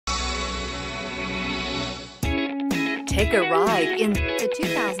Take a ride in the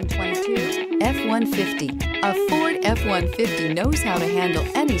 2022 F-150. A Ford F-150 knows how to handle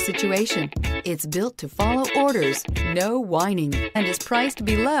any situation. It's built to follow orders, no whining, and is priced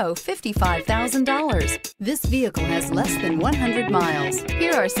below $55,000. This vehicle has less than 100 miles.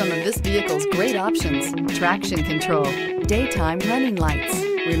 Here are some of this vehicle's great options: traction control, daytime running lights,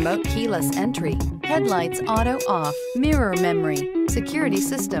 remote keyless entry, headlights auto off, mirror memory, security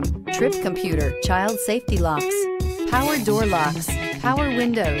system, trip computer, child safety locks, power door locks, power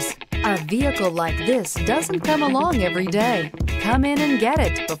windows. A vehicle like this doesn't come along every day. Come in and get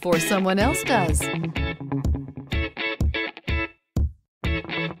it before someone else does.